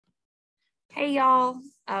Hey y'all,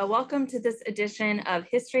 welcome to this edition of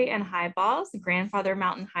History and Highballs, Grandfather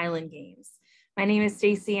Mountain Highland Games. My name is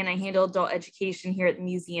Stacy and I handle adult education here at the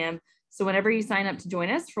museum. So whenever you sign up to join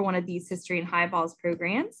us for one of these History and Highballs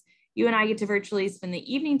programs, you and I get to virtually spend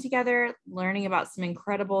the evening together learning about some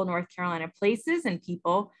incredible North Carolina places and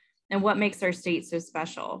people and what makes our state so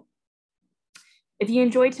special. If you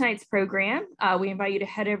enjoyed tonight's program, we invite you to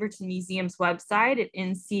head over to the museum's website at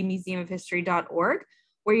ncmuseumofhistory.org,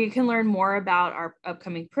 where you can learn more about our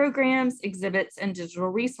upcoming programs, exhibits, and digital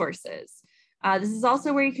resources. This is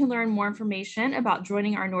also where you can learn more information about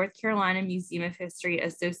joining our North Carolina Museum of History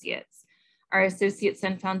Associates. Our associates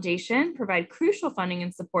and foundation provide crucial funding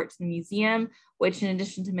and support to the museum, which in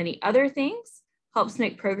addition to many other things, helps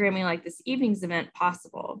make programming like this evening's event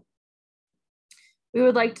possible. We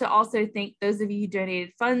would like to also thank those of you who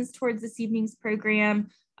donated funds towards this evening's program.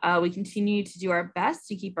 We continue to do our best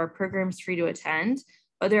to keep our programs free to attend,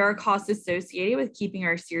 but there are costs associated with keeping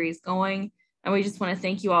our series going. And we just want to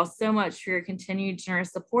thank you all so much for your continued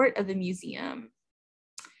generous support of the museum.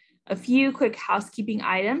 A few quick housekeeping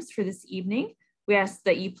items for this evening. We ask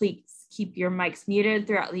that you please keep your mics muted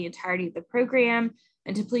throughout the entirety of the program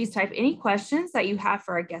and to please type any questions that you have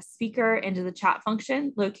for our guest speaker into the chat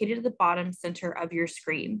function located at the bottom center of your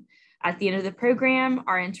screen. At the end of the program,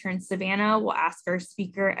 our intern Savannah will ask our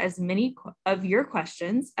speaker as many of your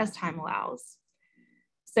questions as time allows.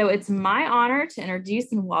 So it's my honor to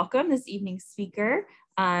introduce and welcome this evening's speaker,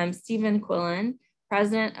 Stephen Quillin,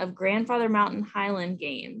 president of Grandfather Mountain Highland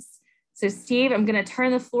Games. So Steve, I'm going to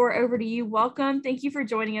turn the floor over to you. Welcome. Thank you for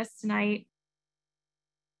joining us tonight.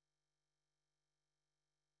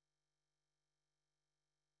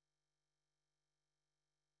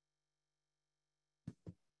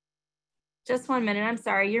 Just 1 minute. I'm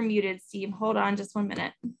sorry, you're muted, Steve. Hold on just 1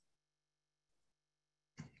 minute.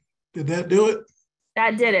 Did that do it?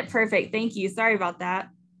 That did it. Perfect. Thank you. Sorry about that.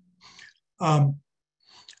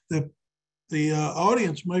 The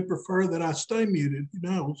audience may prefer that I stay muted. Who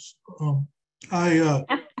knows?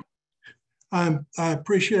 I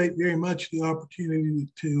appreciate very much the opportunity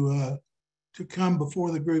to come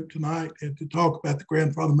before the group tonight and to talk about the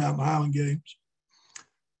Grandfather Mountain Highland Games.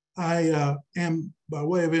 I am, by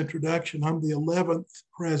way of introduction, I'm the 11th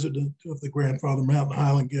president of the Grandfather Mountain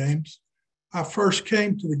Highland Games. I first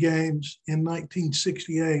came to the games in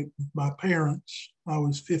 1968 with my parents. I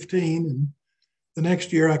was 15, and the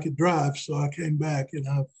next year I could drive, so I came back, and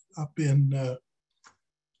I've been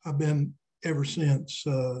ever since.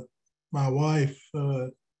 My wife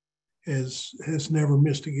has never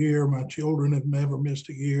missed a year. My children have never missed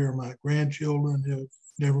a year. My grandchildren have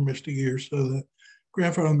never missed a year. So the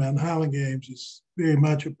Grandfather Mountain Highland Games is very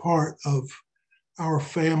much a part of our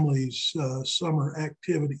family's summer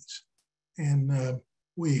activities. And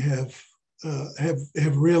we have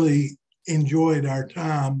really enjoyed our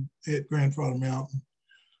time at Grandfather Mountain.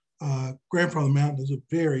 Grandfather Mountain is a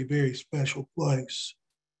very, very special place.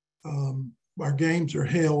 Our games are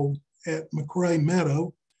held at McRae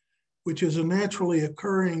Meadow, which is a naturally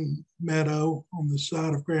occurring meadow on the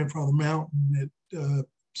side of Grandfather Mountain at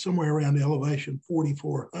somewhere around elevation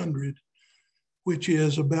 4,400, which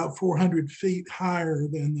is about 400 feet higher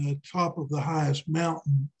than the top of the highest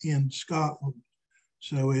mountain in Scotland.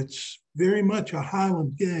 So it's very much a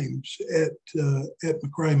Highland Games at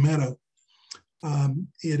McRae Meadow.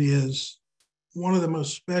 It is one of the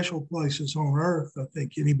most special places on earth. I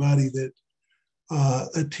think anybody that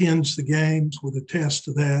attends the games would attest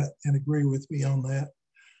to that and agree with me on that.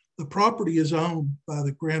 The property is owned by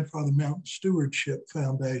the Grandfather Mountain Stewardship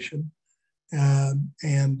Foundation,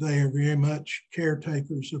 and they are very much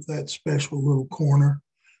caretakers of that special little corner.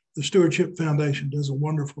 The Stewardship Foundation does a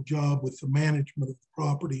wonderful job with the management of the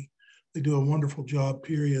property. They do a wonderful job,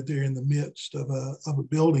 period. They're in the midst of a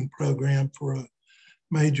building program for a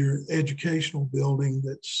major educational building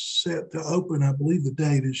that's set to open. I believe the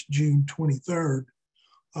date is June 23rd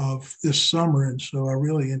of this summer. And so I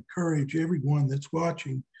really encourage everyone that's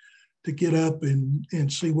watching to get up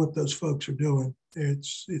and see what those folks are doing.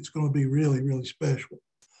 It's going to be really, really special.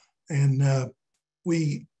 And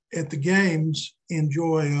we, at the games,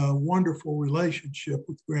 enjoy a wonderful relationship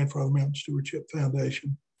with the Grandfather Mountain Stewardship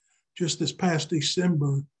Foundation. Just this past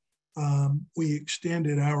December, we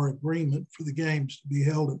extended our agreement for the games to be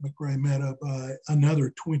held at McRae Meadow by another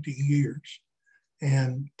 20 years.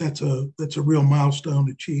 And that's a real milestone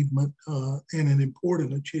achievement and an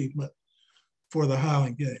important achievement for the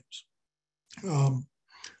Highland Games.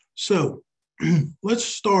 So let's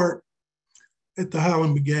start at the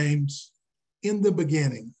Highland Games in the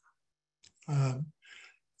beginning.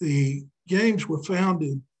 The games were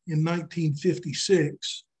founded in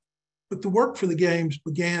 1956 But the work for the games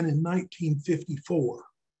began in 1954.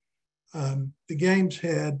 The games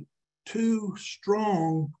had two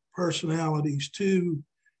strong personalities, two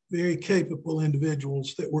very capable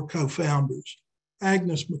individuals that were co-founders.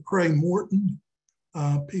 Agnes McCrae Morton,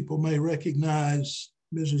 people may recognize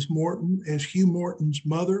Mrs. Morton as Hugh Morton's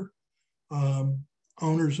mother,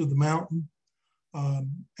 owners of the mountain.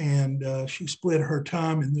 And she split her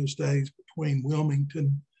time in those days between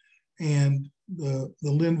Wilmington and the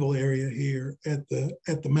Linville area here at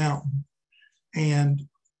the mountain. And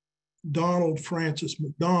Donald Francis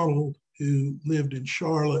McDonald, who lived in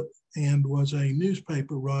Charlotte and was a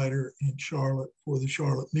newspaper writer in Charlotte for the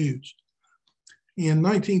Charlotte News. In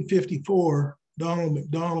 1954, Donald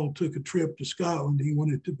McDonald took a trip to Scotland. He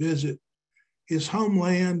wanted to visit his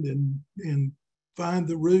homeland and find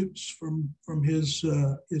the roots from his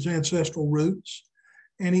ancestral roots.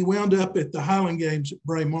 And he wound up at the Highland Games at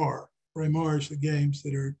Braemar. Braemar is the games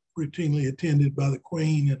that are routinely attended by the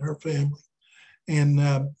Queen and her family. And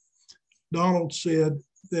Donald said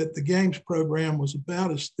that the games program was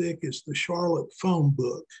about as thick as the Charlotte phone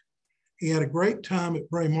book. He had a great time at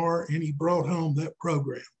Braemar and he brought home that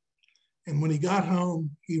program. And when he got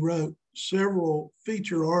home, he wrote several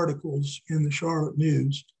feature articles in the Charlotte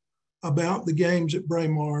News about the games at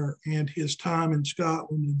Braemar and his time in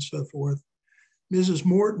Scotland and so forth. Mrs.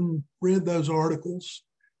 Morton read those articles.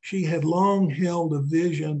 She had long held a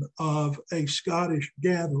vision of a Scottish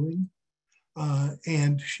gathering,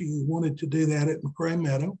 and she wanted to do that at McCrae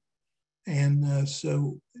Meadow. And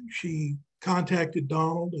so she contacted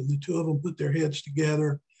Donald, and the two of them put their heads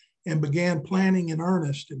together and began planning in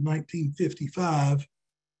earnest in 1955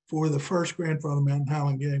 for the first Grandfather Mountain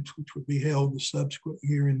Highland Games, which would be held the subsequent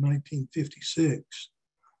year in 1956.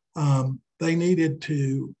 They needed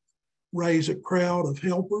to raise a crowd of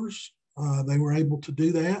helpers. They were able to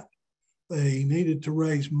do that. They needed to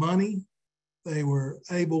raise money. They were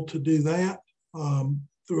able to do that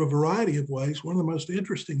through a variety of ways. One of the most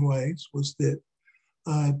interesting ways was that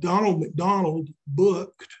Donald McDonald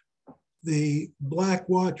booked the Black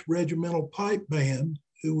Watch Regimental Pipe Band,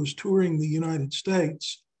 who was touring the United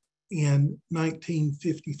States in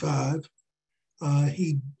 1955.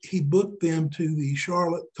 He booked them to the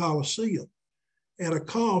Charlotte Coliseum at a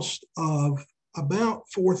cost of about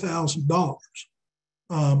 $4,000.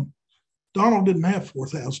 Donald didn't have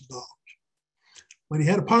 $4,000, but he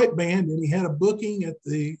had a pipe band and he had a booking at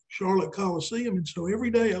the Charlotte Coliseum. And so every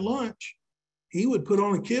day at lunch, he would put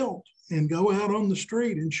on a kilt and go out on the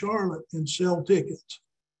street in Charlotte and sell tickets.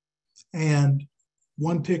 And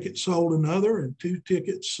one ticket sold another, and two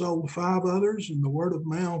tickets sold five others, and the word of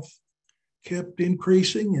mouth kept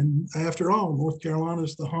increasing. And after all, North Carolina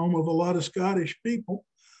is the home of a lot of Scottish people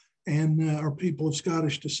and are people of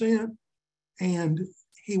Scottish descent. And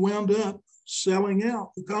he wound up selling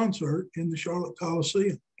out the concert in the Charlotte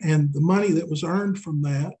Coliseum. And the money that was earned from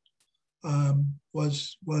that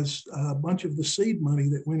was a bunch of the seed money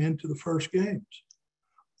that went into the first games.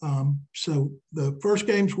 So the first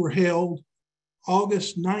games were held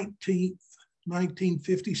August 19th,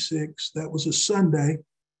 1956. That was a Sunday.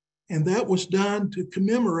 And that was done to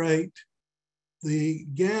commemorate the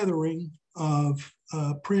gathering of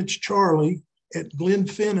Prince Charlie at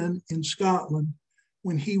Glenfinnan in Scotland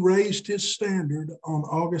when he raised his standard on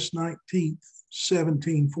August 19th,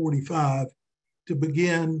 1745, to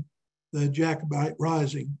begin the Jacobite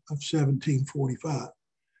Rising of 1745.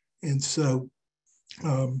 And so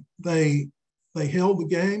they held the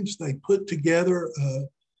games. They put together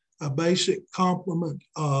a basic complement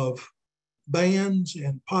of bands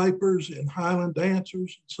and pipers and Highland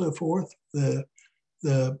dancers and so forth. The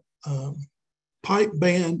pipe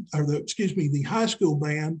band, the high school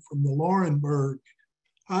band from the Laurinburg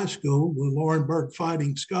High School, the Laurinburg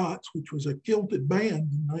Fighting Scots, which was a kilted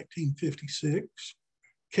band in 1956,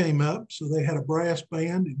 came up. So they had a brass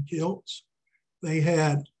band and kilts. They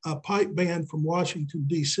had a pipe band from Washington,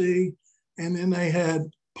 D.C., and then they had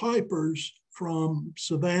pipers from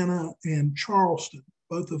Savannah and Charleston,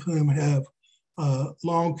 both of whom have a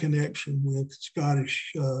long connection with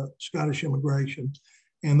Scottish immigration.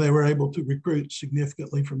 And they were able to recruit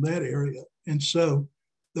significantly from that area. And so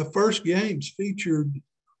the first games featured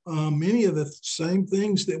many of the same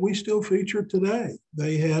things that we still feature today.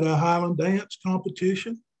 They had a Highland dance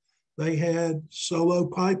competition. They had solo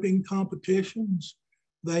piping competitions.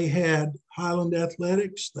 They had Highland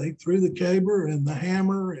athletics. They threw the caber and the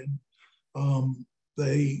hammer, and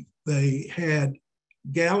they had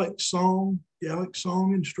Gaelic song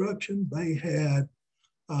instruction. They had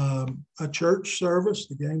a church service.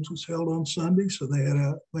 The games was held on Sunday, so they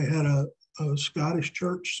had a Scottish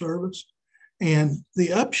church service. And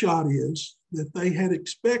the upshot is that they had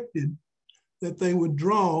expected that they would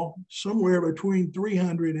draw somewhere between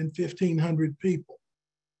 300 and 1,500 people.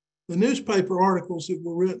 The newspaper articles that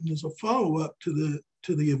were written as a follow-up to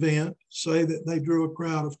the event say that they drew a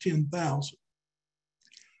crowd of 10,000.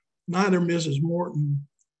 Neither Mrs. Morton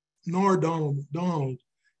nor Donald McDonald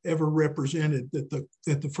ever represented that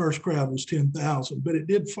the first crowd was 10,000, but it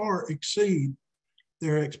did far exceed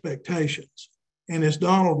their expectations. And as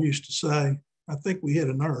Donald used to say, I think we hit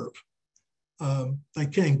a nerve. They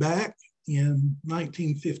came back in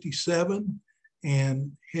 1957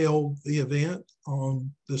 and held the event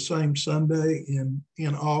on the same Sunday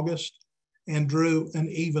in August and drew an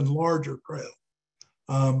even larger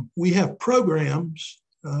crowd. We have programs.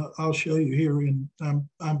 I'll show you here.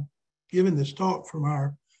 I'm giving this talk from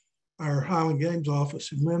our Highland Games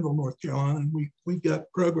office in Linville, North Carolina, and we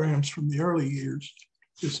got programs from the early years.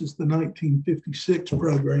 This is the 1956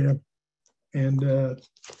 program, and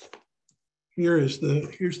here's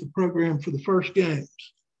the program for the first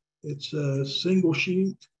games. It's a single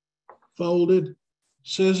sheet, folded.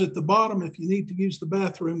 Says at the bottom, if you need to use the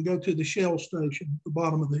bathroom, go to the Shell station at the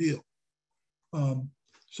bottom of the hill.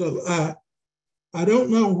 So I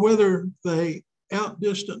don't know whether they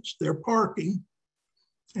outdistanced their parking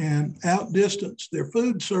and outdistanced their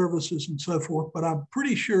food services and so forth, but I'm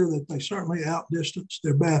pretty sure that they certainly outdistanced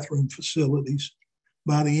their bathroom facilities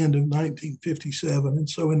by the end of 1957. And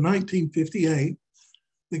so in 1958,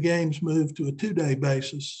 the games moved to a two-day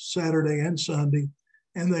basis, Saturday and Sunday,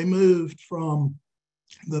 and they moved from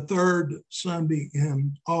the third Sunday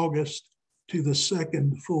in August to the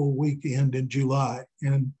second full weekend in July.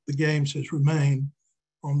 And the games has remained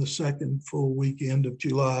on the second full weekend of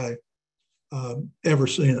July ever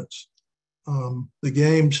since. The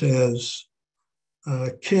games has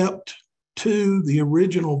kept to the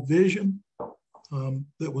original vision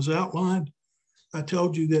that was outlined. I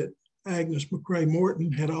told you that Agnes McCrae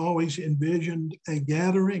Morton had always envisioned a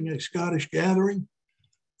gathering, a Scottish gathering.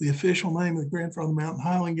 The official name of the Grandfather Mountain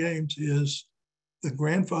Highland Games is the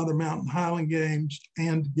Grandfather Mountain Highland Games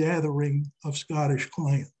and Gathering of Scottish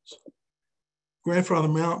Clans. Grandfather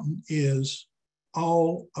Mountain is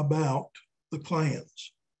all about the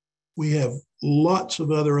clans. We have lots of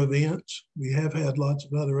other events. We have had lots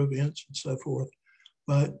of other events and so forth,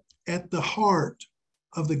 but at the heart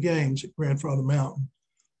of the games at Grandfather Mountain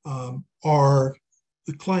are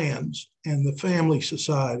the clans and the family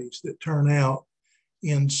societies that turn out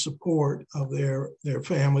in support of their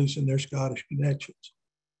families and their Scottish connections.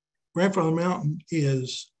 Grandfather Mountain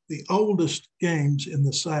is the oldest games in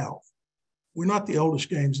the South. We're not the oldest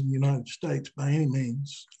games in the United States by any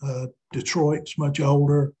means. Detroit's much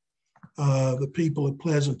older. The people of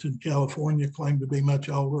Pleasanton, California claim to be much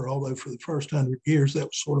older, although for the first 100 years, that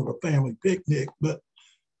was sort of a family picnic, but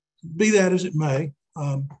be that as it may,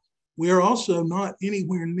 we are also not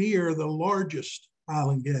anywhere near the largest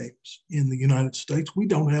Highland Games in the United States. We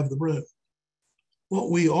don't have the room. What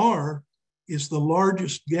we are is the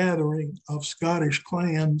largest gathering of Scottish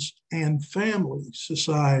clans and family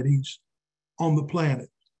societies on the planet,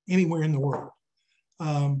 anywhere in the world.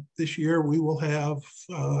 This year we will have,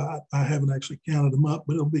 I haven't actually counted them up,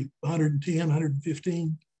 but it'll be 110,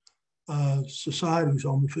 115 societies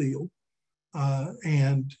on the field.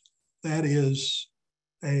 And that is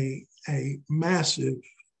a massive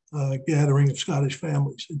gathering of Scottish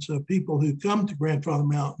families. And so people who come to Grandfather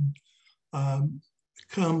Mountain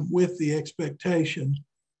come with the expectation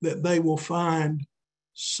that they will find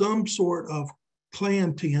some sort of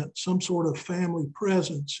clan tent, some sort of family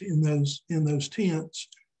presence in those tents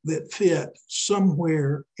that fit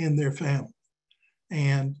somewhere in their family.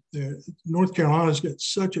 And North Carolina's got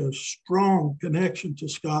such a strong connection to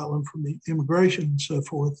Scotland from the immigration and so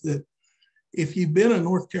forth that if you've been a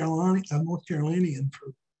North Carolinian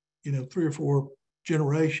for 3 or 4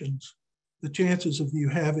 generations, the chances of you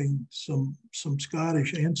having some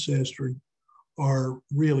Scottish ancestry are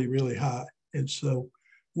really, really high. And so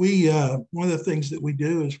we one of the things that we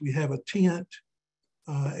do is we have a tent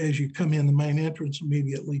as you come in the main entrance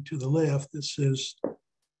immediately to the left that says,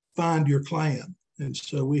 "Find your clan." And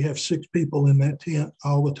so we have 6 people in that tent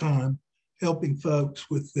all the time, helping folks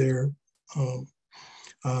with their,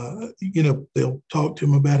 they'll talk to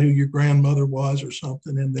them about who your grandmother was or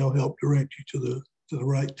something, and they'll help direct you to the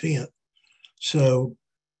right tent. So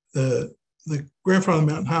the Grandfather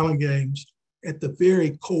Mountain Highland Games, at the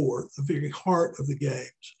very core, the very heart of the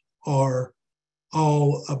games, are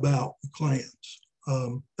all about the clans.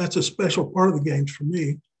 That's a special part of the games for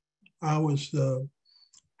me. I was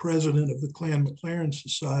president of the Clan McLaren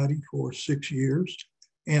Society for 6 years,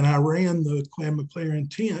 and I ran the Clan McLaren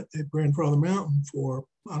tent at Grandfather Mountain for,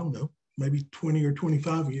 I don't know, maybe 20 or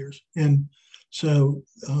 25 years. And so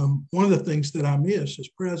one of the things that I miss as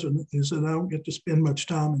president is that I don't get to spend much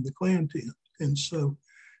time in the clan tent. And so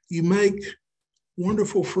you make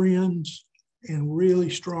wonderful friends and really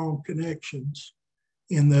strong connections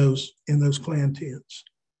in those clan tents.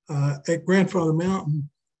 At Grandfather Mountain,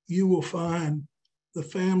 you will find the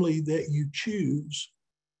family that you choose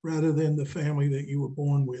rather than the family that you were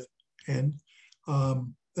born with. And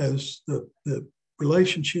as the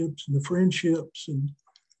relationships and the friendships and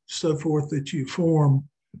so forth that you form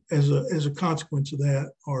as a consequence of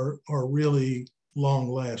that are really long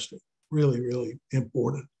lasting, really, really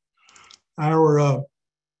important.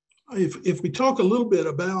 If we talk a little bit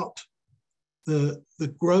about the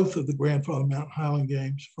growth of the Grandfather Mountain Highland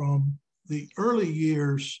Games from the early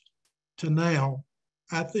years to now,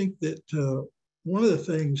 I think that one of the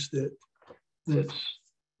things that's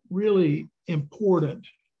really important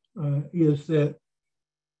is that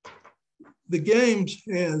the games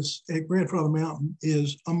at Grandfather Mountain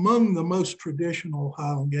is among the most traditional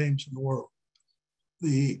Highland Games in the world.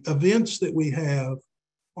 The events that we have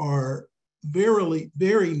are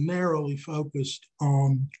very narrowly focused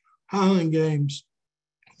on Highland Games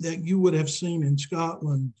that you would have seen in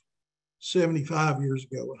Scotland 75 years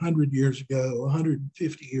ago, 100 years ago,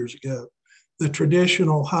 150 years ago. The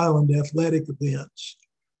traditional Highland athletic events.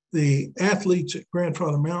 The athletes at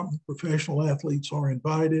Grandfather Mountain, professional athletes, are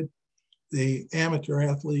invited. The amateur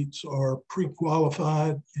athletes are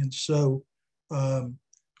pre-qualified. And so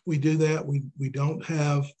we do that. We don't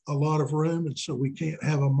have a lot of room, and so we can't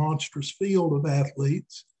have a monstrous field of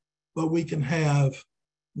athletes, but we can have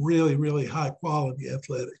really, really high quality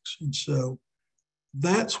athletics. And so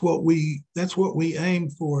that's what we aim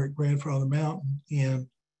for at Grandfather Mountain in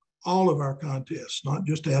all of our contests, not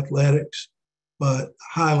just athletics, but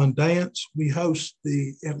Highland dance. We host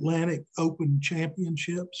the Atlantic Open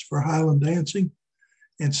Championships for Highland dancing.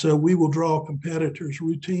 And so we will draw competitors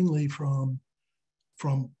routinely from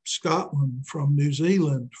Scotland, from New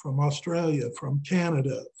Zealand, from Australia, from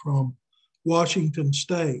Canada, from Washington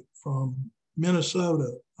State, from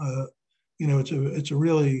Minnesota. It's a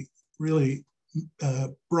really, really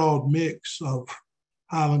broad mix of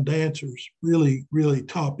Highland dancers, really, really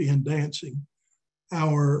top-end dancing.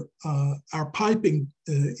 Our piping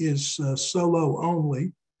is solo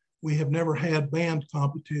only. We have never had band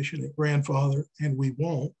competition at Grandfather, and we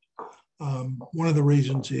won't. One of the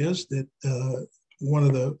reasons is that one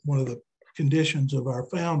of the conditions of our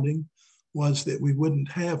founding was that we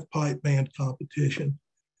wouldn't have pipe band competition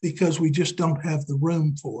because we just don't have the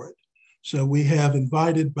room for it. So we have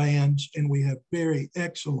invited bands and we have very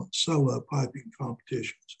excellent solo piping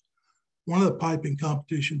competitions. One of the piping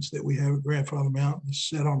competitions that we have at Grandfather Mountain is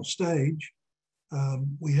set on a stage.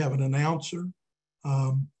 We have an announcer.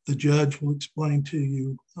 The judge will explain to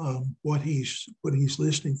you what he's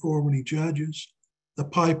listening for when he judges. The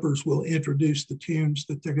pipers will introduce the tunes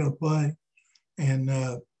that they're going to play. And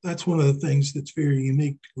that's one of the things that's very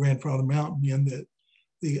unique to Grandfather Mountain, in that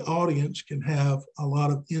the audience can have a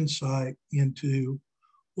lot of insight into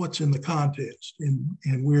what's in the contest.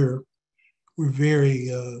 And we're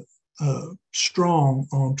very strong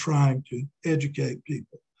on trying to educate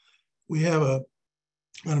people. We have an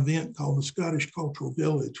event called the Scottish Cultural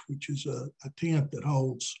Village, which is a tent that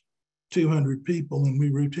holds 200 people, and we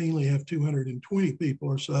routinely have 220 people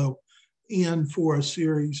or so in for a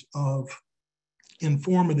series of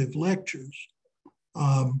informative lectures.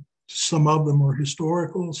 Some of them are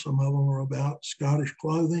historical, some of them are about Scottish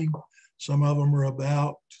clothing, some of them are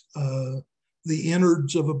about the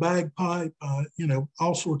innards of a bagpipe,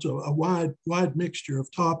 all sorts of a wide mixture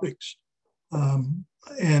of topics.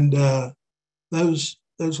 And those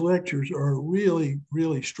lectures are really,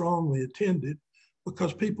 really strongly attended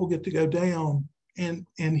because people get to go down and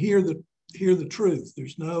hear the truth.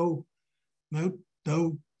 There's no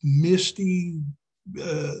misty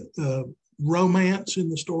romance in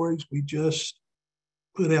the stories. We just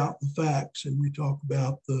put out the facts, and we talk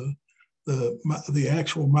about the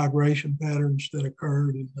actual migration patterns that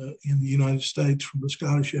occurred in the United States from the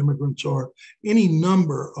Scottish immigrants, or any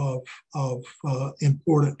number of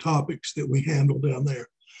important topics that we handle down there.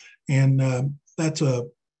 And that's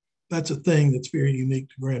a thing that's very unique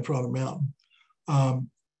to Grandfather Mountain.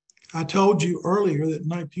 I told you earlier that in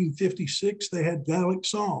 1956 they had Gaelic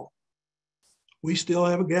song. We still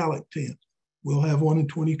have a Gaelic tent. We'll have one in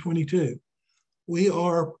 2022. We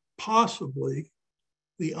are possibly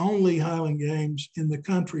the only Highland Games in the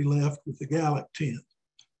country left with the Gaelic tent.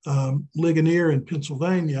 Ligonier in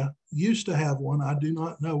Pennsylvania used to have one. I do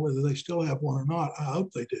not know whether they still have one or not. I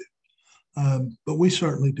hope they do, but we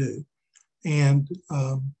certainly do. And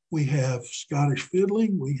we have Scottish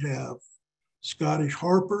fiddling, we have Scottish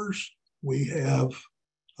harpers. We have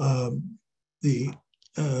the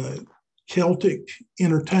Celtic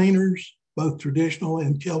entertainers, both traditional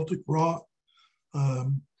and Celtic rock.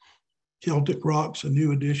 Celtic rock's a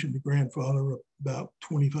new addition to Grandfather, about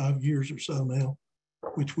 25 years or so now,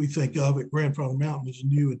 which we think of at Grandfather Mountain as a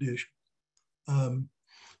new addition.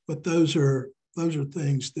 But those are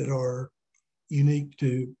things that are unique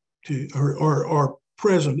to are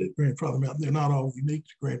present at Grandfather Mountain. They're not all unique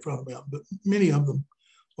to Grandfather Mountain, but many of them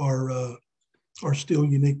are still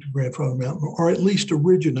unique to Grandfather Mountain, or at least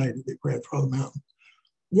originated at Grandfather Mountain.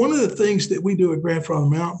 One of the things that we do at Grandfather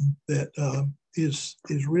Mountain that is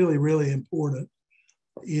really, really important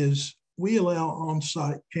is we allow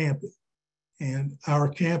on-site camping, and our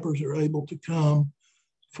campers are able to come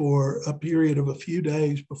for a period of a few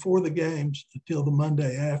days before the games until the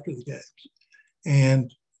Monday after the games.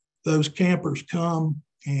 And those campers come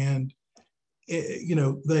and,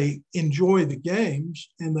 they enjoy the games,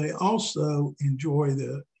 and they also enjoy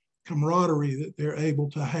the camaraderie that they're able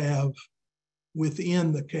to have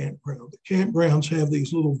within the campground. The campgrounds have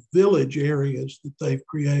these little village areas that they've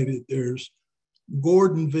created. There's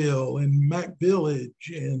Gordonville and Mac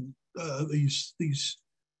Village and these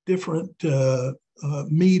different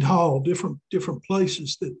Mead Hall, different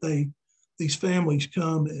places that these families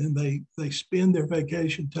come and they spend their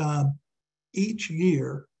vacation time each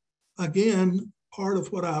year. Again, part of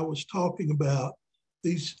what I was talking about,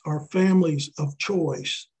 these are families of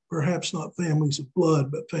choice, perhaps not families of blood,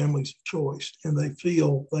 but families of choice. And they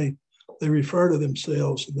feel they refer to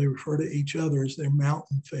themselves and they refer to each other as their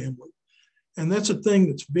mountain family. And that's a thing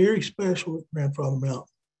that's very special at Grandfather Mountain.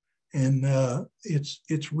 And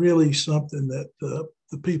it's really something that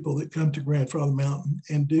the people that come to Grandfather Mountain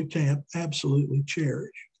and do camp absolutely cherish.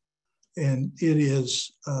 And it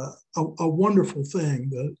is a wonderful thing.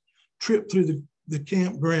 The trip through the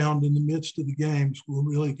campground in the midst of the games will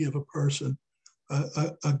really give a person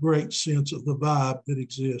a great sense of the vibe that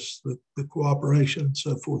exists, the cooperation and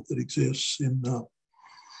so forth that exists in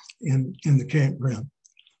the campground.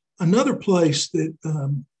 Another place that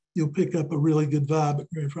you'll pick up a really good vibe at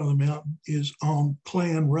Grandfather Mountain is on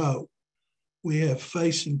Clan Row. We have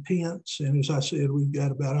facing tents, and as I said, we've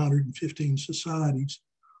got about 115 societies.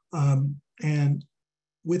 And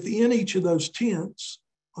within each of those tents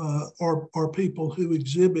are people who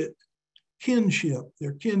exhibit kinship,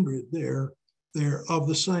 they're kindred, they're of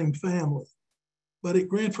the same family. But at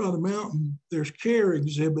Grandfather Mountain, there's care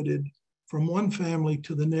exhibited from one family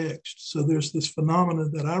to the next. So there's this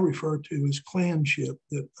phenomenon that I refer to as clanship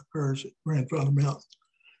that occurs at Grandfather Mountain.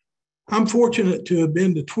 I'm fortunate to have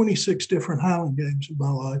been to 26 different Highland Games in my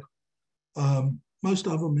life, most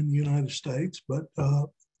of them in the United States, but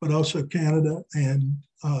also Canada and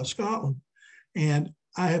Scotland. And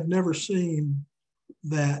I have never seen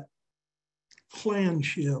that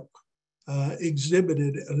clanship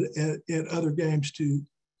exhibited at other games to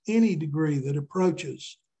any degree that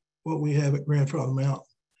approaches what we have at Grandfather Mountain.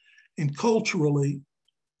 And culturally,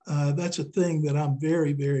 that's a thing that I'm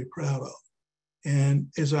very, very proud of. And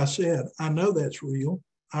as I said, I know that's real.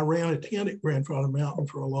 I ran a tent at Grandfather Mountain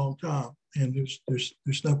for a long time, and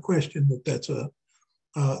there's no question that that's a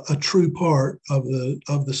true part of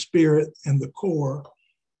the spirit and the core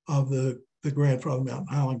of the Grandfather Mountain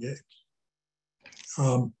Highland Games.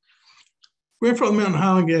 Grandfather Mountain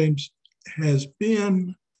Highland Games has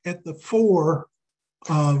been at the fore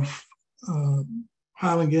of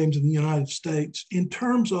Highland Games in the United States in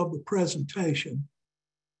terms of the presentation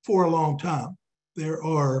for a long time. There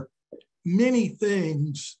are many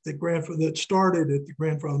things that started at the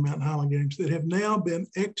Grandfather Mountain Highland Games that have now been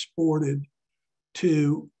exported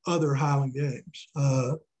to other Highland Games,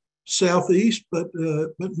 Southeast, but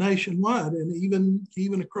nationwide, and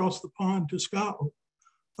even across the pond to Scotland.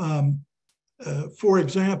 For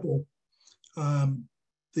example,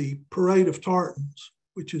 the Parade of Tartans,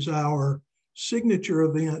 which is our signature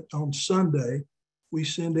event on Sunday. We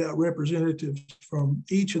send out representatives from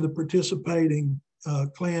each of the participating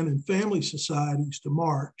clan and family societies to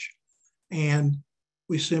march. And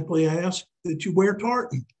we simply ask that you wear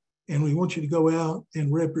tartan, and we want you to go out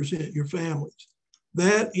and represent your families.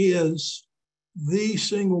 That is the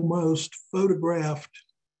single most photographed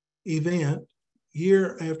event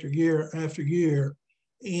year after year after year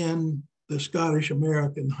in the Scottish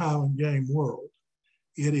American Highland Game world.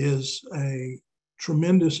 It is a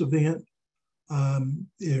tremendous event.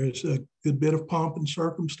 There's a good bit of pomp and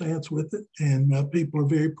circumstance with it, and people are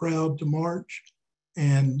very proud to march.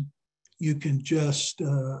 And you can just,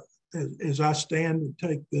 as I stand and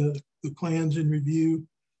take the clans in review,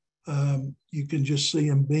 you can just see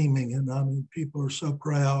them beaming. And I mean, people are so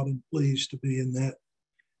proud and pleased to be in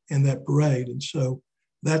and that parade. And so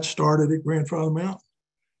that started at Grandfather Mountain.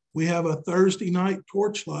 We have a Thursday night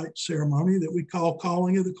torchlight ceremony that we call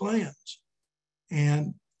Calling of the Clans.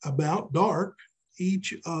 And about dark,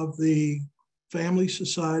 each of the family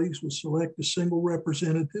societies will select a single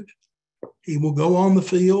representative. He will go on the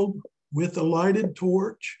field with a lighted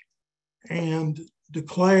torch and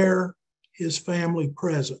declare his family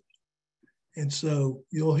present. And so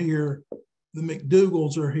you'll hear the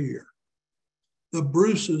McDougals are here, the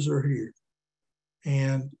Bruces are here.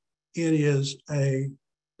 And it is a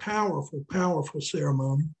powerful, powerful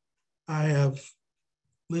ceremony. I have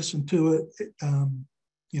listened to it,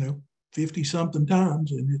 50 something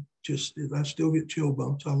times, and I still get chill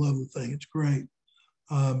bumps. I love the thing. It's great.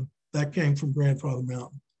 That came from Grandfather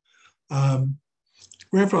Mountain.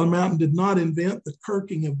 Grandfather Mountain did not invent the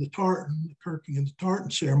kirking of the tartan. The kirking of the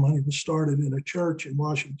tartan ceremony was started in a church in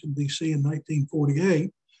Washington, D.C. in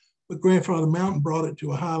 1948, but Grandfather Mountain brought it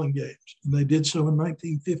to a Highland Games, and they did so in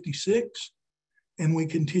 1956, and we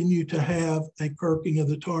continue to have a kirking of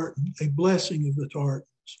the tartan, a blessing of the tartans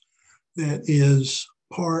that is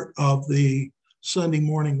part of the Sunday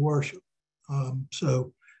morning worship.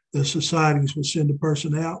 So the societies will send a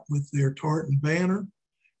person out with their tartan banner,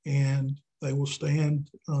 and they will stand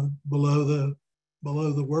below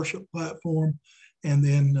the worship platform, and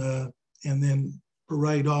then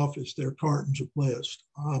parade off as their tartans are blessed.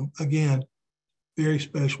 Again, very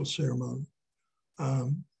special ceremony.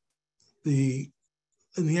 In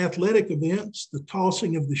the athletic events, the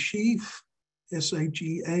tossing of the sheaf,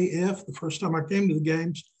 S-H-E-A-F. The first time I came to the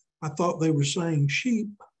games, I thought they were saying sheep,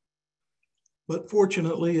 but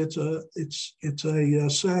fortunately, it's a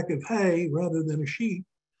sack of hay rather than a sheep.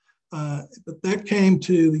 But that came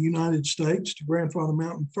to the United States, to Grandfather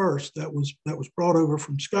Mountain first. That was brought over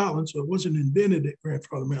from Scotland, so it wasn't invented at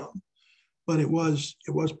Grandfather Mountain, but it was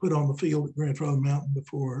put on the field at Grandfather Mountain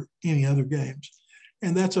before any other games,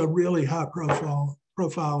 and that's a really high profile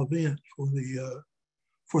event for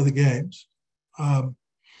the games.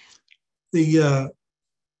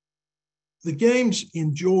 The games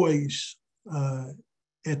enjoys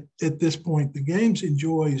at this point. The games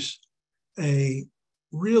enjoys a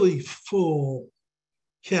really full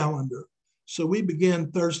calendar. So we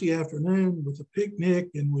begin Thursday afternoon with a picnic,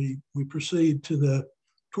 and we proceed to the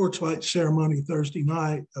torchlight ceremony Thursday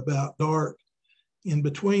night about dark. In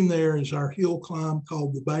between there is our hill climb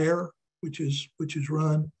called the Bear, which is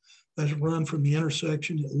run. That's run from the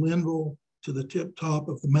intersection at Linville to the tip top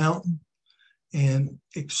of the mountain. And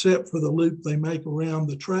except for the loop they make around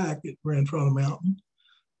the track at Grandfather Mountain,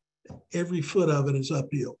 every foot of it is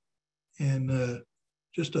uphill, and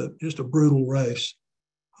just a brutal race.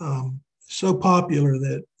 So popular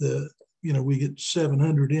that we get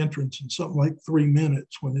 700 entrants in something like 3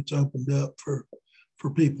 minutes when it's opened up for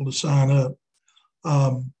people to sign up.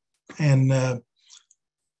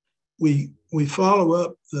 We follow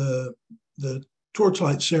up the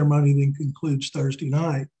torchlight ceremony, then concludes Thursday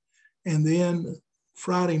night. And then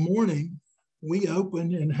Friday morning, we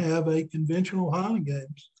open and have a conventional Highland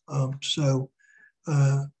Games.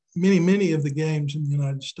 Many of the games in the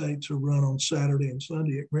United States are run on Saturday and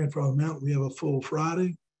Sunday. At Grandfather Mountain, we have a full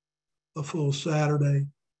Friday, a full Saturday,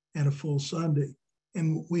 and a full Sunday.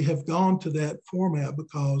 And we have gone to that format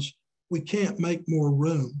because we can't make more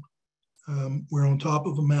room. We're on top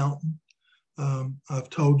of a mountain. I've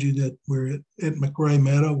told you that we're at McRae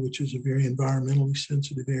Meadow, which is a very environmentally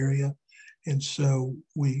sensitive area. And so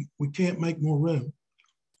we can't make more room.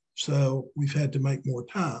 So we've had to make more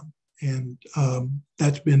time. And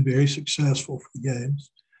that's been very successful for the games,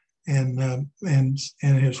 and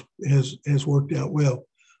has worked out well.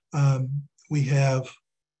 We have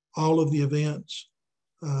all of the events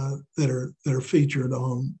that are featured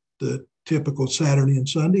on the typical Saturday and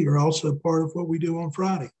Sunday are also part of what we do on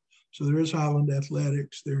Friday. So there is Highland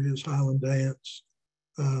athletics, there is Highland dance,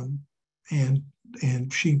 and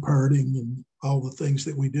sheep herding, and all the things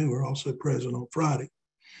that we do are also present on Friday.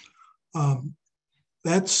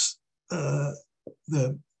 That's the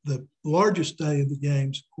largest day of the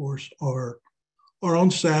games, of course, are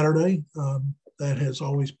on Saturday. That has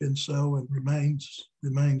always been so and remains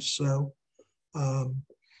so.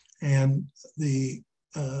 And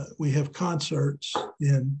we have concerts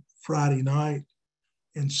in Friday night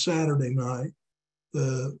and Saturday night.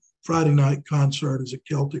 The Friday night concert is a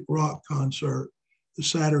Celtic rock concert. The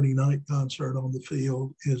Saturday night concert on the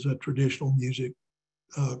field is a traditional music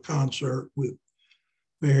concert with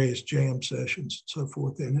various jam sessions and so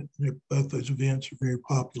forth in it. Both those events are very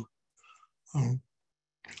popular.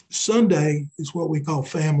 Sunday is what we call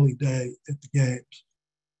Family Day at the games.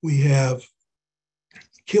 We have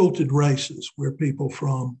kilted races where people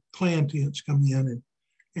from clan tents come in and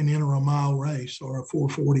and enter a mile race or a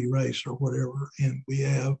 440 race or whatever. And we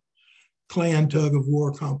have clan tug of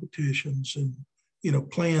war competitions and,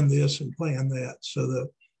 plan this and plan that. So a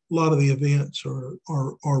lot of the events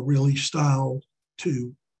are really styled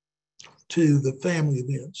to the family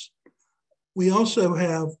events. We also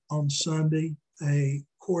have on Sunday a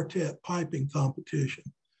quartet piping competition.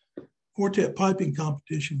 Quartet piping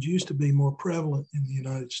competitions used to be more prevalent in the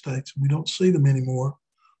United States. We don't see them anymore.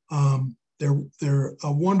 They're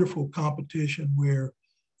a wonderful competition where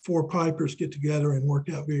four pipers get together and work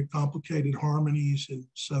out very complicated harmonies and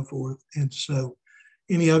so forth. And so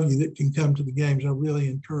any of you that can come to the games, I really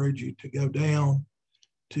encourage you to go down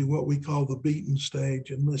to what we call the beaten stage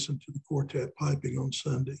and listen to the quartet piping on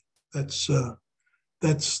Sunday. That's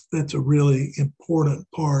a really important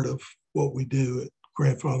part of what we do at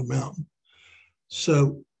Grandfather Mountain.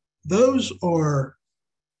 So those are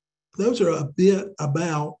a bit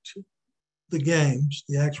about the games,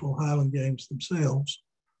 the actual Highland Games themselves.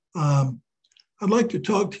 I'd like to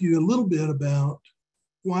talk to you a little bit about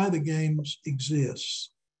why the games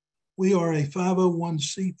exist. We are a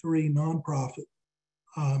 501c3 nonprofit.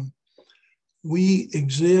 We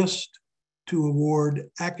exist to award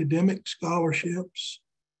academic scholarships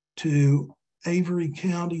to Avery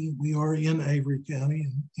County. We are in Avery County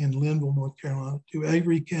in Linville, North Carolina, to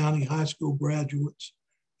Avery County high school graduates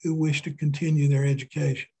who wish to continue their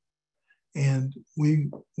education. And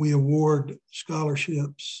we award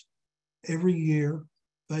scholarships every year.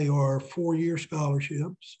 They are 4-year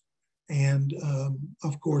scholarships. And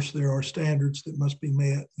of course, there are standards that must be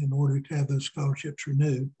met in order to have those scholarships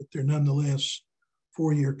renewed, but they're nonetheless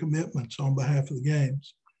 4-year commitments on behalf of the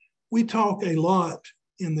games. We talk a lot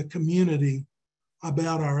in the community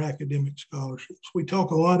about our academic scholarships. We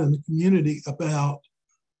talk a lot in the community about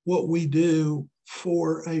what we do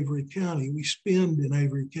for Avery County. We spend in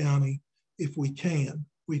Avery County if we can.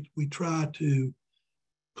 We try to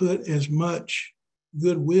put as much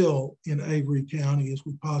goodwill in Avery County as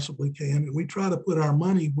we possibly can. And we try to put our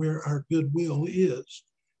money where our goodwill is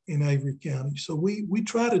in Avery County. So we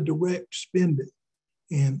try to direct spending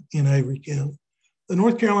in Avery County. The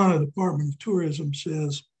North Carolina Department of Tourism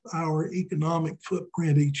says our economic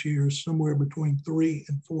footprint each year is somewhere between $3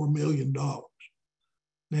 and $4 million.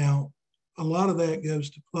 Now, a lot of that goes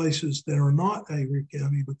to places that are not Avery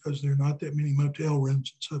County because there are not that many motel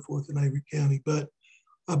rooms and so forth in Avery County. But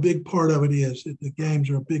a big part of it is that the games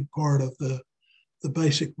are a big part of the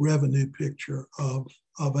basic revenue picture of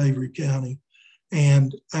Avery County.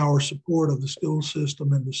 And our support of the school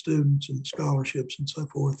system and the students and the scholarships and so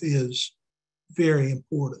forth is very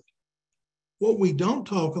important. What we don't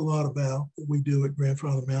talk a lot about that we do at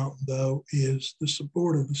Grandfather Mountain, though, is the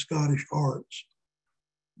support of the Scottish arts.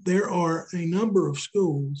 There are a number of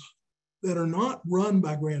schools that are not run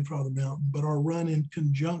by Grandfather Mountain, but are run in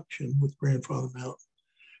conjunction with Grandfather Mountain.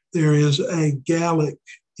 There is a Gallic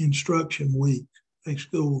Instruction Week, a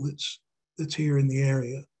school that's here in the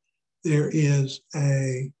area. There is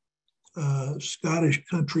a Scottish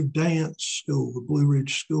Country Dance School. The Blue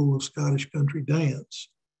Ridge School of Scottish Country Dance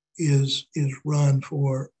is run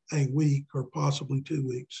for a week or possibly 2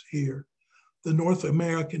 weeks here. The North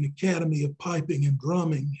American Academy of Piping and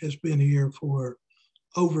Drumming has been here for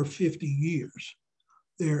over 50 years.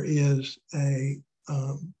 There is a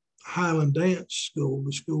Highland Dance School,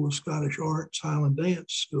 the School of Scottish Arts Highland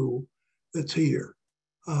Dance School that's here.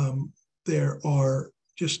 There are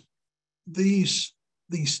just these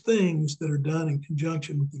things that are done in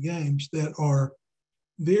conjunction with the games that are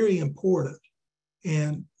very important.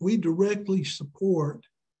 And we directly support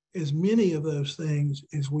as many of those things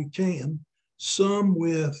as we can, some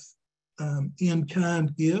with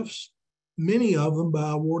in-kind gifts, many of them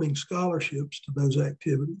by awarding scholarships to those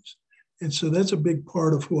activities. And so that's a big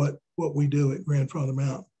part of what we do at Grandfather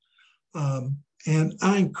Mountain. And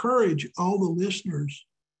I encourage all the listeners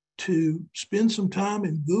to spend some time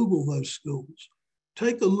and Google those schools.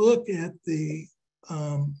 Take a look at the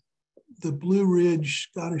Blue Ridge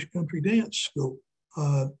Scottish Country Dance School.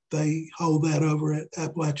 They hold that over at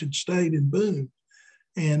Appalachian State in Boone.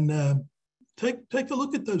 And take a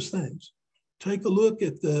look at those things. Take a look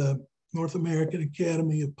at the North American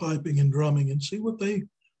Academy of Piping and Drumming and see what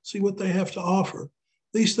they have to offer.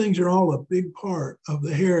 These things are all a big part of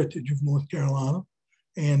the heritage of North Carolina.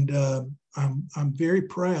 And I'm very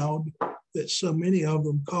proud that so many of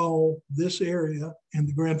them call this area and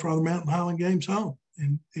the Grandfather Mountain Highland Games home.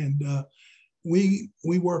 And we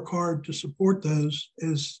work hard to support those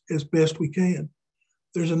as best we can.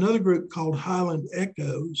 There's another group called Highland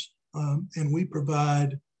Echoes, and we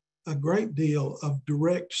provide a great deal of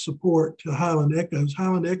direct support to Highland Echoes.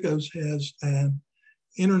 Highland Echoes has an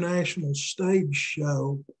international stage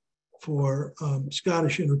show for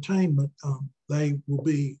Scottish entertainment. They will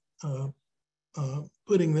be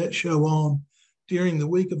putting that show on during the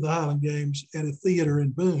week of the Highland Games at a theater in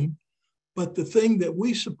Boone. But the thing that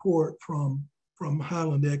we support from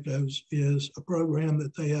Highland Echoes is a program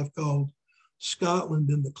that they have called Scotland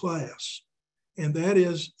in the Class. And that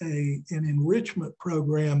is an enrichment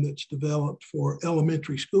program that's developed for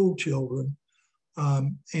elementary school children.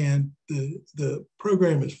 And the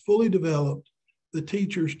program is fully developed. The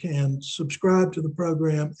teachers can subscribe to the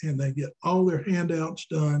program and they get all their handouts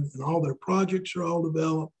done and all their projects are all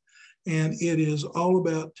developed. And it is all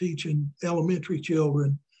about teaching elementary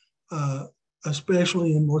children,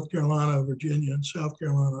 especially in North Carolina, Virginia, and South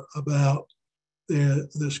Carolina, about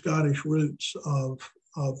the Scottish roots of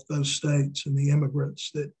those states and the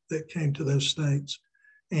immigrants that came to those states.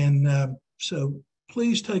 And so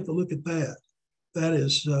please take a look at that.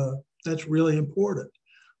 That's really important.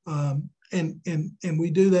 And we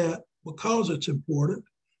do that because it's important.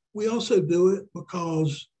 We also do it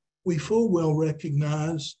because we full well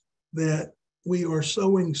recognize that we are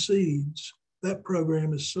sowing seeds. That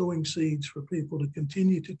program is sowing seeds for people to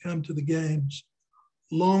continue to come to the games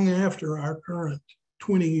long after our current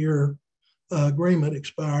 20-year agreement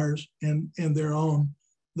expires, and they're on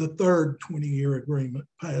the third 20-year agreement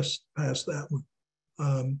past that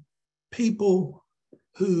one. People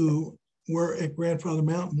who were at Grandfather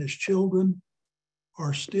Mountain as children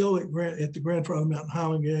are still at the Grandfather Mountain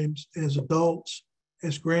Highland Games as adults,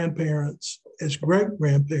 as grandparents, as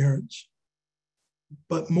great-grandparents,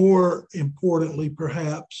 but more importantly,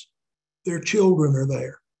 perhaps, their children are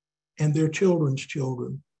there and their children's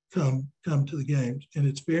children come to the games. And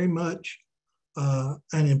it's very much an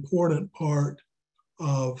important part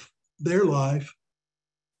of their life,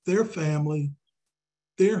 their family,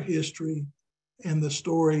 their history, and the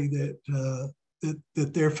story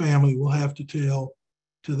that their family will have to tell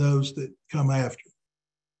to those that come after.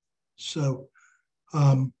 So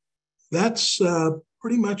that's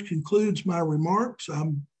pretty much concludes my remarks.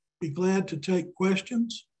 I'm be glad to take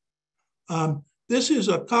questions. This is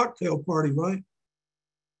a cocktail party, right?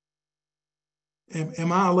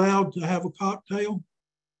 Am I allowed to have a cocktail?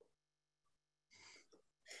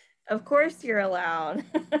 Of course you're allowed.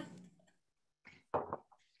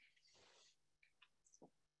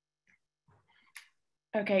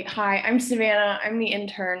 Okay, hi, I'm Savannah. I'm the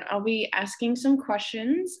intern. I'll be asking some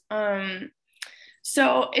questions.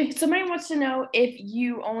 So if somebody wants to know if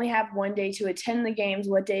you only have one day to attend the games,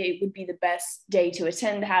 what day would be the best day to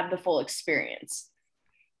attend to have the full experience?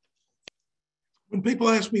 When people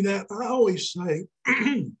ask me that, I always say,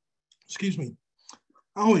 excuse me,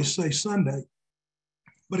 I always say Sunday.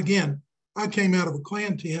 But again, I came out of a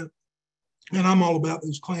Klan tent and I'm all about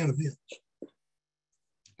those Klan events.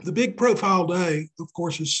 The big profile day, of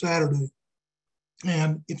course, is Saturday.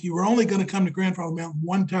 And if you were only going to come to Grandfather Mountain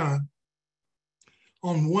one time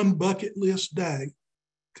on one bucket list day,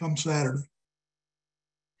 come Saturday.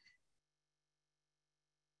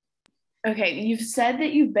 Okay, you've said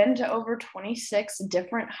that you've been to over 26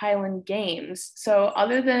 different Highland Games. So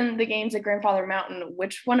other than the games at Grandfather Mountain,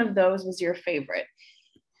 which one of those was your favorite?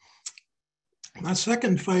 My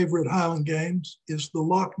second favorite Highland Games is the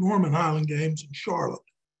Loch Norman Highland Games in Charlotte.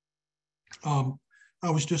 I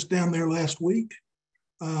was just down there last week.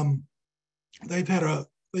 They've had a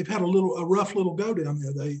rough little go down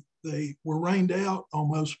there. They were rained out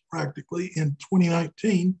almost practically in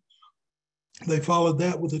 2019. They followed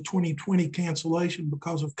that with a 2020 cancellation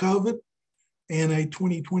because of COVID and a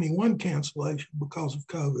 2021 cancellation because of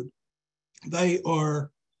COVID. They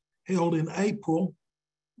are held in April.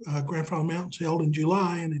 Grandfather Mountain's held in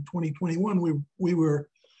July, and in 2021 we were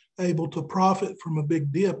able to profit from a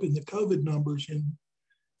big dip in the COVID numbers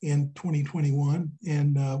in 2021,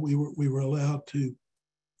 and we were allowed to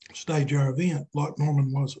stage our event. Loch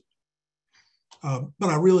Norman wasn't, but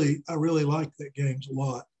I really like that games a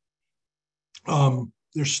lot.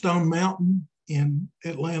 There's Stone Mountain in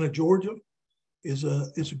Atlanta, Georgia, is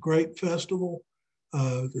a great festival.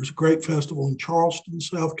 There's a great festival in Charleston,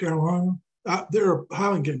 South Carolina. There are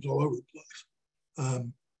Highland Games all over the place,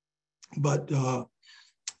 but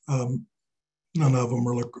none of them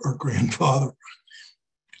are Grandfather.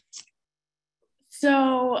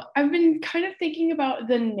 So I've been kind of thinking about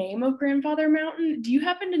the name of Grandfather Mountain. Do you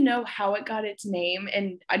happen to know how it got its name?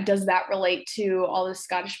 And does that relate to all the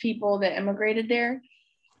Scottish people that immigrated there?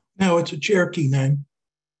 No, it's a Cherokee name.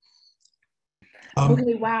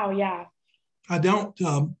 Okay, wow, yeah. I don't,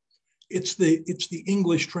 it's the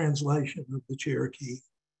English translation of the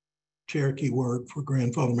Cherokee word for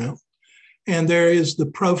Grandfather Mountain. And there is the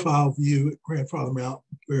profile view at Grandfather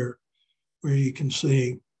Mountain where where you can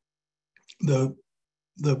see the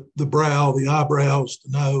brow, the eyebrows,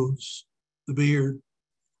 the nose, the beard.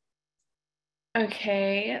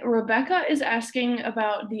 Okay, Rebecca is asking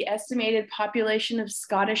about the estimated population of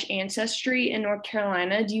Scottish ancestry in North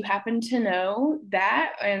Carolina. Do you happen to know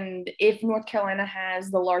that? And if North Carolina has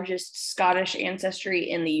the largest Scottish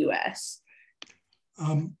ancestry in the US?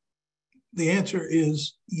 The answer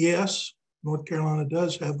is yes. North Carolina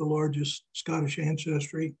does have the largest Scottish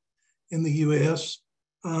ancestry in the US.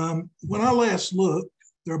 When I last looked,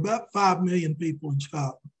 there are about 5 million people in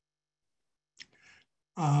Scotland.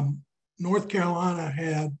 North Carolina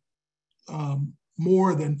had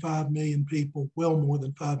more than 5 million people, well more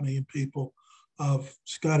than 5 million people of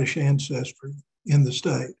Scottish ancestry in the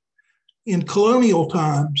state. In colonial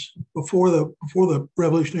times, before the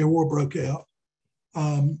Revolutionary War broke out,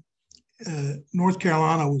 North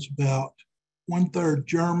Carolina was about 1/3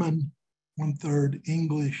 German, 1/3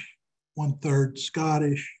 English, 1/3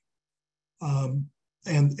 Scottish,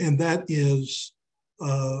 and that is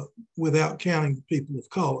without counting the people of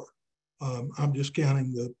color. I'm just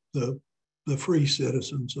counting the free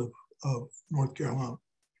citizens of North Carolina.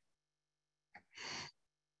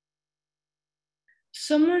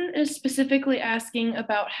 Someone is specifically asking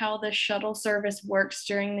about how the shuttle service works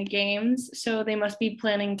during the games, so they must be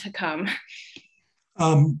planning to come.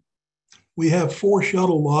 We have 4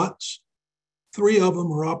 shuttle lots. 3 of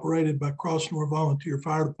them are operated by Crossmore Volunteer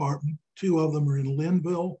Fire Department. 2 of them are in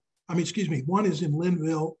Linville. 1 is in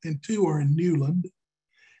Linville and 2 are in Newland.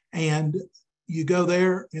 And you go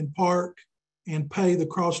there and park and pay the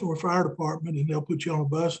Crossmore Fire Department, and they'll put you on a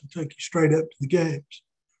bus and take you straight up to the games.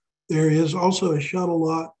 There is also a shuttle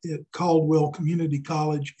lot at Caldwell Community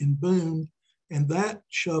College in Boone, and that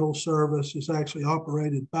shuttle service is actually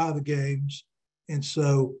operated by the games. And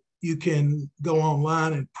so you can go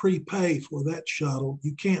online and prepay for that shuttle.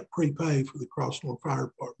 You can't prepay for the Crossmore Fire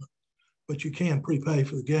Department, but you can prepay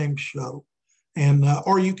for the games shuttle. And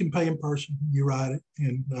or you can pay in person when you ride it,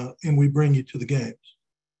 and we bring you to the games.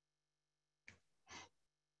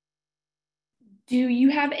 Do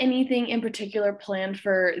you have anything in particular planned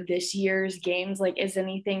for this year's games? Like, is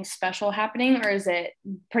anything special happening, or is it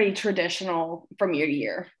pretty traditional from year to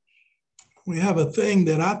year? We have a thing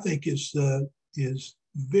that I think is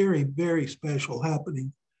very, very special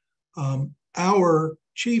happening. Our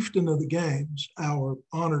chieftain of the games, our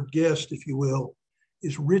honored guest, if you will,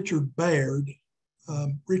 is Richard Baird.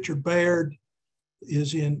 Richard Baird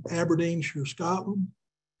is in Aberdeenshire, Scotland,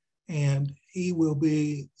 and he will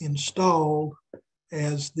be installed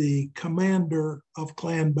as the commander of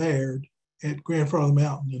Clan Baird at Grandfather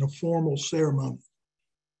Mountain in a formal ceremony.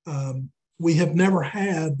 We have never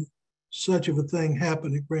had such of a thing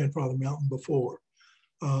happen at Grandfather Mountain before.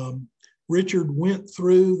 Richard went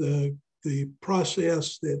through the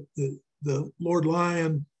process that the Lord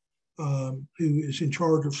Lyon, who is in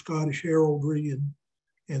charge of Scottish heraldry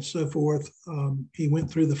and so forth, he went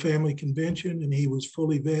through the family convention, and he was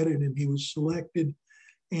fully vetted, and he was selected,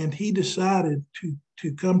 and he decided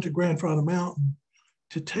to come to Grandfather Mountain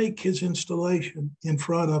to take his installation in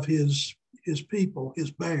front of his people,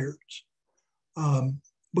 his Bairds,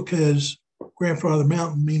 because Grandfather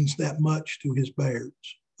Mountain means that much to his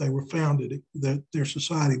Bairds. They were founded, their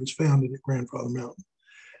society was founded at Grandfather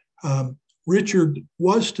Mountain. Richard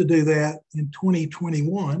was to do that in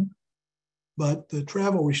 2021, but the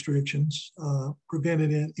travel restrictions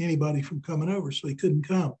prevented anybody from coming over, so he couldn't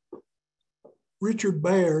come. Richard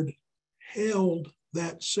Baird held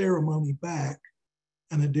that ceremony back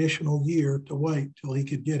an additional year to wait till he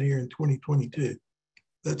could get here in 2022.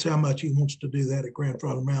 That's how much he wants to do that at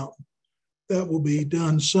Grandfather Mountain. That will be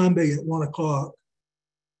done Sunday at 1 o'clock,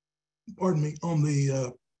 on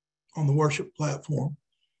the worship platform.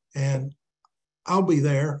 And I'll be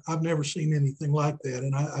there. I've never seen anything like that.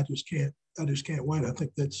 And I just can't wait. I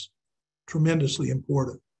think that's tremendously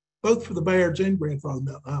important, both for the Bairds and Grandfather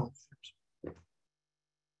Mountain Highland Games.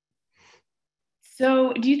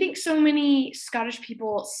 So do you think so many Scottish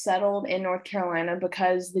people settled in North Carolina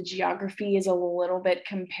because the geography is a little bit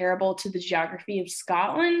comparable to the geography of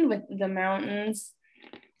Scotland with the mountains?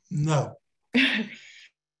 No.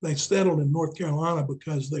 They settled in North Carolina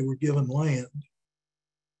because they were given land.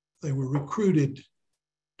 They were recruited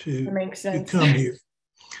to come here.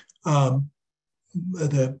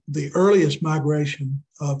 The earliest migration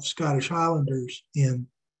of Scottish Highlanders in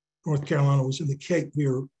North Carolina was in the Cape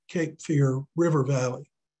Fear River Valley,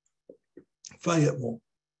 Fayetteville.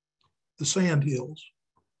 The Sand Hills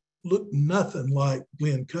looked nothing like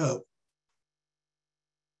Glen Cove,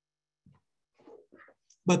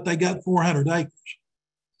 but they got 400 acres.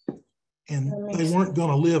 And they weren't going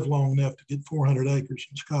to live long enough to get 400 acres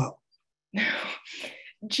in Scotland.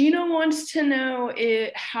 Gina wants to know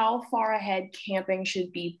how far ahead camping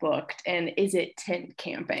should be booked, and is it tent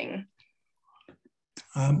camping?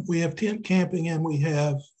 We have tent camping and we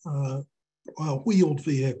have wheeled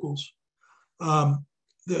vehicles.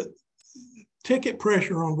 The ticket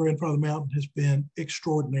pressure on Grandfather Mountain has been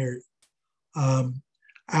extraordinary.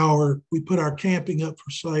 We put our camping up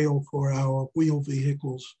for sale for our wheeled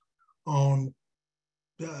vehicles on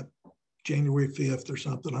January 5th or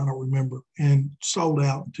something, I don't remember, and sold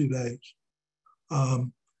out in 2 days.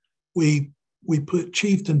 We put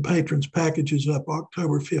Chieftain Patrons packages up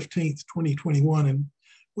October 15th, 2021, and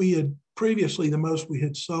we had previously, the most we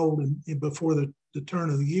had sold before the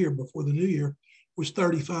turn of the year, before the new year, was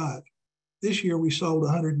 35. This year we sold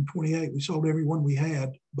 128. We sold every one we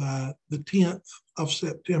had by the 10th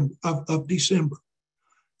of December.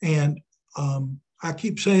 And I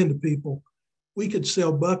keep saying to people, we could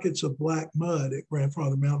sell buckets of black mud at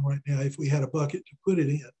Grandfather Mountain right now if we had a bucket to put it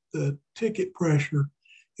in. The ticket pressure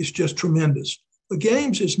is just tremendous. The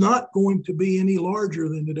games is not going to be any larger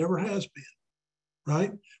than it ever has been,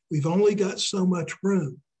 right? We've only got so much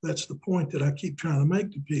room. That's the point that I keep trying to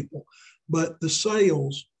make to people. But the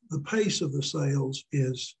sales, the pace of the sales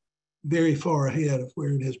is very far ahead of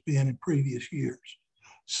where it has been in previous years.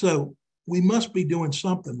 So we must be doing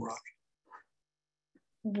something right.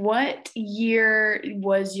 What year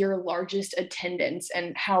was your largest attendance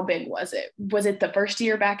and how big was it? Was it the first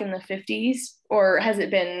year back in the 50s or has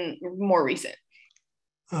it been more recent?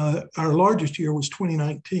 Our largest year was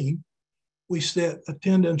 2019. We set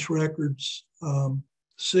attendance records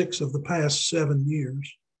 6 of the past 7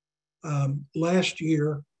 years. Last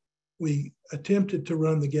year, we attempted to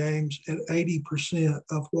run the games at 80%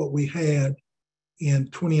 of what we had in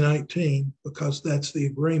 2019, because that's the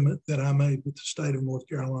agreement that I made with the state of North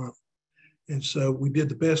Carolina. And so we did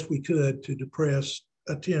the best we could to depress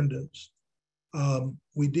attendance.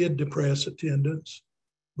 We did depress attendance,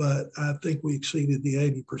 but I think we exceeded the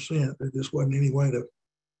 80%. There just wasn't any way to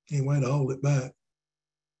hold it back.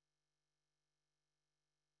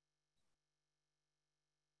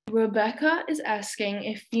 Rebecca is asking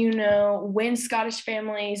if you know when Scottish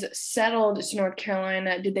families settled to North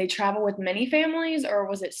Carolina, did they travel with many families or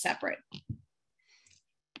was it separate?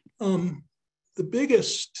 The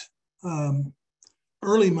biggest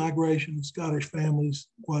early migration of Scottish families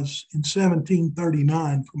was in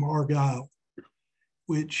 1739 from Argyll,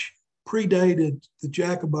 which predated the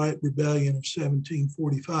Jacobite Rebellion of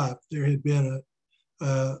 1745. There had been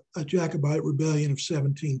a Jacobite Rebellion of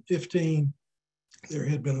 1715. There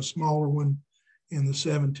had been a smaller one in the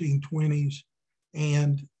 1720s.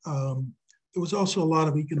 And there was also a lot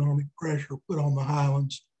of economic pressure put on the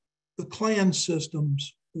Highlands. The clan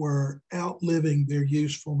systems were outliving their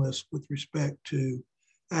usefulness with respect to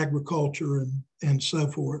agriculture and so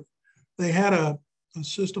forth. They had a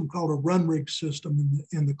system called a run-rig system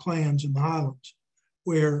in the clans in the Highlands,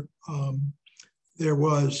 where there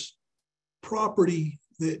was property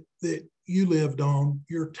that you lived on,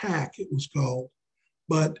 your tack it was called,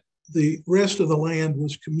 but the rest of the land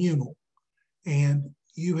was communal. And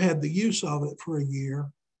you had the use of it for a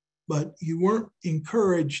year, but you weren't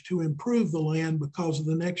encouraged to improve the land because of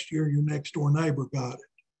the next year your next door neighbor got it.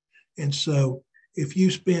 And so if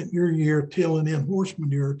you spent your year tilling in horse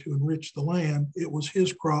manure to enrich the land, it was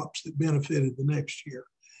his crops that benefited the next year.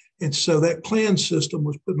 And so that clan system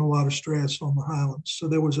was putting a lot of stress on the Highlands. So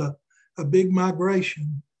there was a big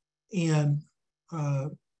migration in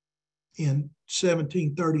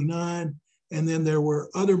 1739, and then there were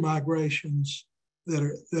other migrations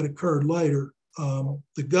that occurred later.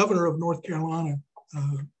 The governor of North Carolina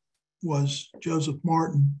was Joseph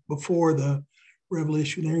Martin before the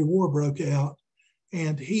Revolutionary War broke out,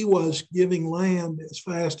 and he was giving land as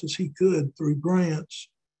fast as he could through grants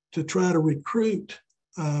to try to recruit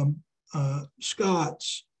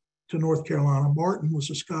Scots to North Carolina. Martin was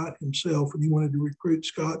a Scot himself, and he wanted to recruit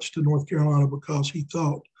Scots to North Carolina because he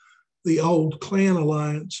thought the old clan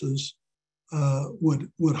alliances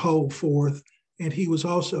would hold forth. And he was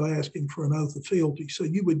also asking for an oath of fealty. So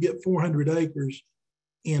you would get 400 acres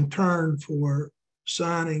in turn for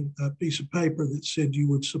signing a piece of paper that said you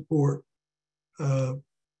would support the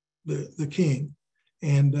king.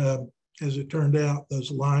 And as it turned out, those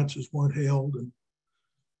alliances weren't held, and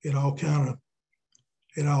it all kind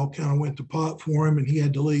of went to pot for him, and he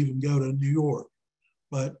had to leave and go to New York.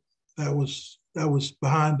 But that was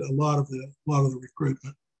behind a lot of the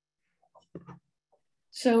recruitment.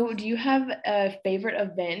 So do you have a favorite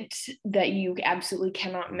event that you absolutely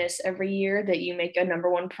cannot miss every year that you make a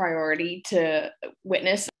 #1 priority to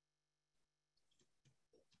witness?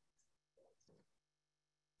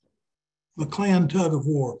 The clan tug of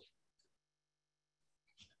war.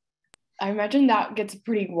 I imagine that gets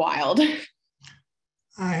pretty wild.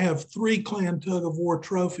 I have 3 clan tug of war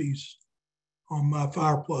trophies on my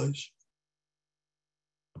fireplace.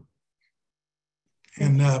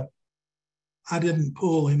 And I didn't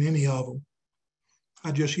pull in any of them.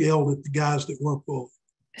 I just yelled at the guys that were pulling.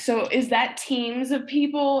 So is that teams of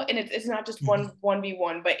people, and it's not just one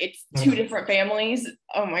 1v1, but it's two different families?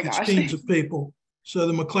 Oh my gosh. It's teams of people. So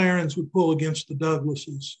the McLarens would pull against the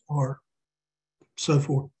Douglases or so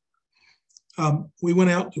forth. We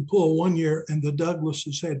went out to pull one year and the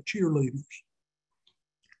Douglases had cheerleaders.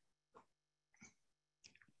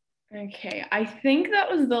 Okay, I think that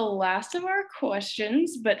was the last of our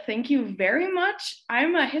questions, but thank you very much.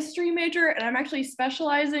 I'm a history major and I'm actually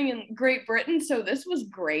specializing in Great Britain, so this was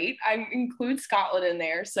great. I include Scotland in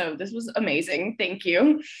there, so this was amazing. Thank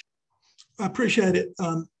you. I appreciate it.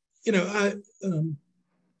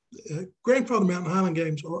 Grandfather Mountain Highland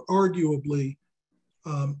Games are arguably,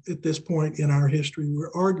 at this point in our history,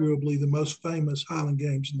 we're arguably the most famous Highland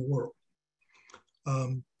Games in the world.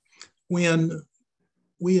 When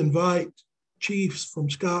we invite chiefs from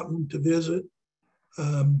Scotland to visit,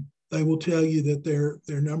 they will tell you that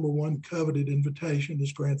their number one coveted invitation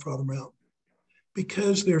is Grandfather Mountain,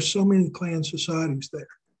 because there's so many clan societies there.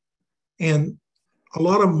 And a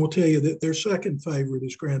lot of them will tell you that their second favorite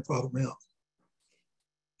is Grandfather Mountain.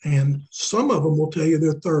 And some of them will tell you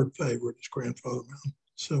their third favorite is Grandfather Mountain.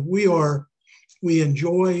 So we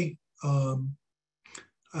enjoy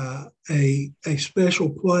a special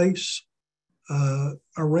place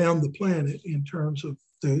around the planet in terms of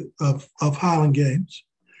Highland Games,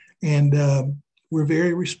 and we're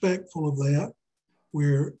very respectful of that.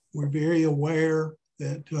 We're very aware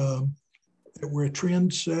that we're a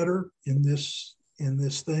trendsetter in this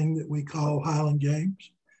thing that we call Highland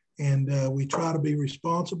Games, and we try to be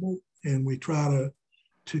responsible, and we try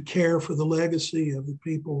to care for the legacy of the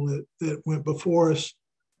people that went before us,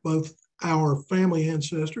 both our family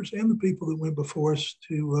ancestors and the people that went before us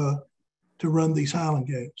to run these Highland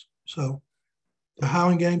Games. So the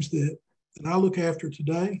Highland Games that I look after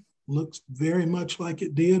today looks very much like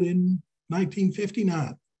it did in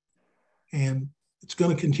 1959. And it's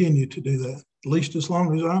going to continue to do that, at least as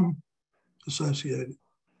long as I'm associated.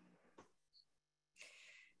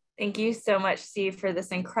 Thank you so much, Steve, for this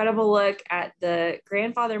incredible look at the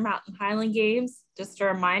Grandfather Mountain Highland Games. Just a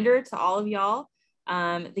reminder to all of y'all,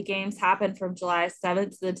 the games happen from July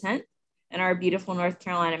 7th to the 10th in our beautiful North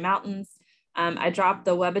Carolina mountains. I dropped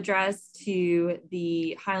the web address to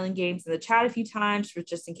the Highland Games in the chat a few times, but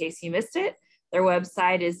just in case you missed it. Their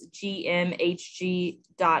website is gmhg.org.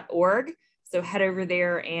 So head over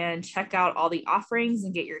there and check out all the offerings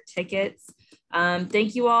and get your tickets.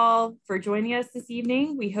 Thank you all for joining us this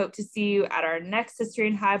evening. We hope to see you at our next History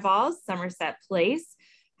and Highballs, Somerset Place,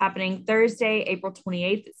 happening Thursday, April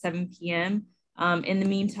 28th at 7 p.m. In the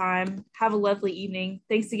meantime, have a lovely evening.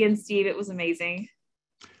 Thanks again, Steve. It was amazing.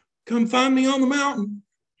 Come find me on the mountain.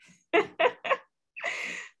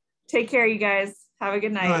 Take care, you guys. Have a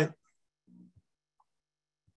good night.